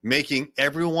making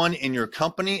everyone in your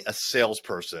company a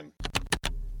salesperson.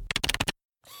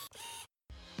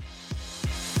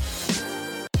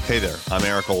 Hey there, I'm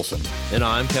Eric Olson. And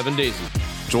I'm Kevin Daisy.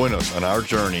 Join us on our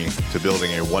journey to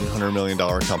building a $100 million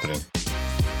company.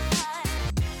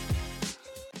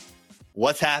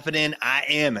 What's happening? I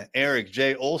am Eric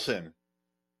J. Olson.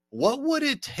 What would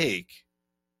it take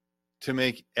to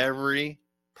make every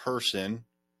person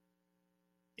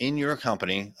in your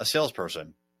company a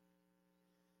salesperson?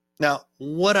 Now,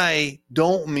 what I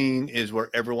don't mean is where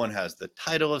everyone has the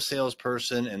title of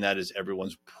salesperson and that is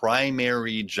everyone's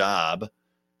primary job.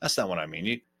 That's not what I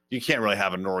mean. You can't really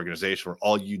have an organization where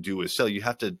all you do is sell. You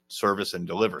have to service and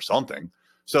deliver something.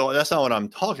 So that's not what I'm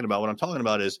talking about. What I'm talking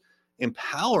about is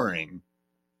empowering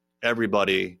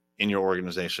everybody in your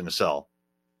organization to sell.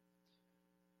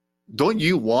 Don't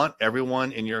you want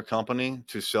everyone in your company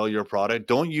to sell your product?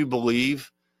 Don't you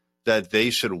believe that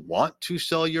they should want to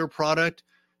sell your product?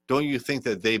 Don't you think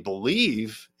that they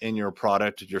believe in your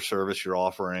product, your service, your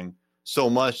offering so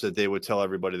much that they would tell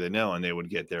everybody they know and they would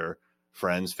get their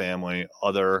friends, family,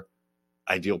 other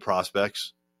ideal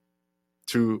prospects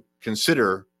to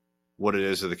consider what it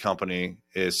is that the company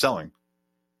is selling?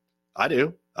 I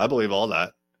do. I believe all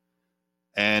that.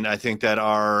 And I think that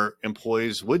our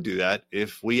employees would do that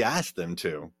if we asked them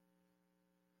to.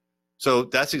 So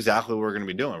that's exactly what we're going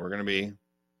to be doing. We're going to be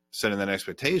setting that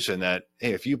expectation that,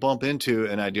 hey, if you bump into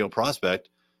an ideal prospect,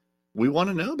 we want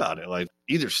to know about it. Like,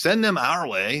 either send them our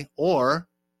way or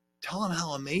tell them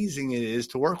how amazing it is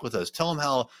to work with us. Tell them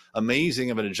how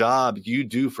amazing of a job you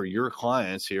do for your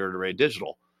clients here at Array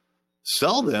Digital.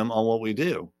 Sell them on what we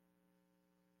do.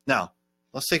 Now,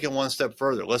 let's take it one step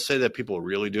further. Let's say that people are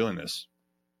really doing this.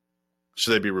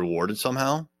 Should they be rewarded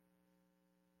somehow?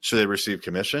 Should they receive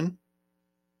commission?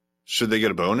 Should they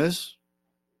get a bonus?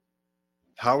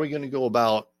 How are we going to go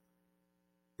about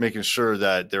making sure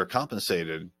that they're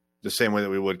compensated the same way that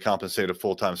we would compensate a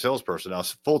full-time salesperson? Now, a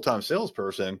full-time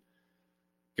salesperson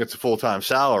gets a full-time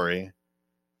salary,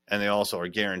 and they also are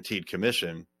guaranteed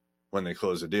commission when they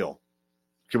close a deal.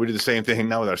 Could we do the same thing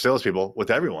now with our salespeople, with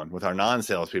everyone, with our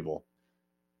non-salespeople?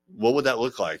 What would that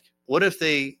look like? What if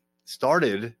they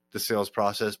started the sales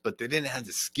process, but they didn't have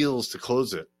the skills to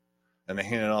close it, and they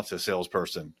hand it off to a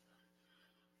salesperson?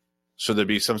 Should there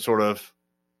be some sort of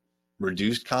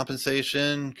reduced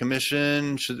compensation,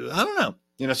 commission? I don't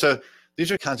know. So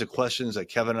these are kinds of questions that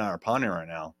Kevin and I are pondering right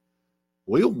now.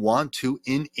 We want to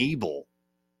enable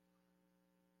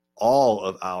all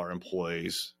of our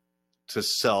employees to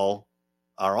sell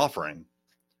our offering.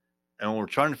 And what we're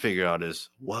trying to figure out is,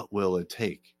 what will it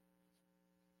take?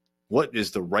 What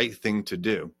is the right thing to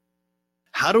do?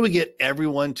 How do we get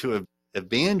everyone to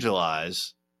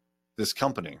evangelize this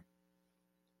company?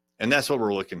 And that's what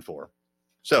we're looking for.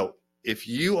 So if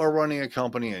you are running a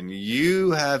company and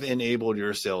you have enabled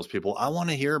your salespeople, I want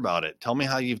to hear about it. Tell me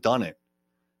how you've done it.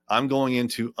 I'm going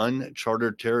into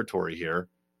uncharted territory here,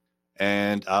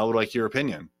 and I would like your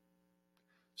opinion.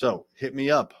 So hit me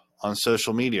up on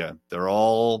social media. They're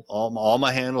all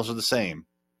my handles are the same.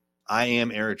 I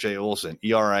am Eric J. Olson,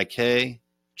 ErikJOlson.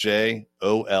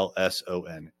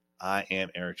 I am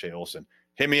Eric J. Olson.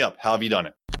 Hit me up. How have you done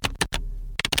it?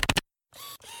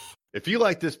 If you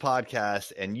like this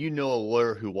podcast and you know a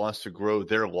lawyer who wants to grow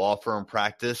their law firm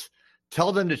practice,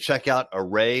 tell them to check out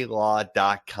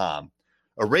ArrayLaw.com.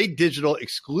 Array Digital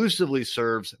exclusively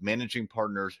serves managing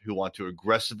partners who want to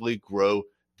aggressively grow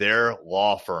their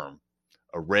law firm.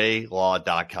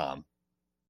 ArrayLaw.com.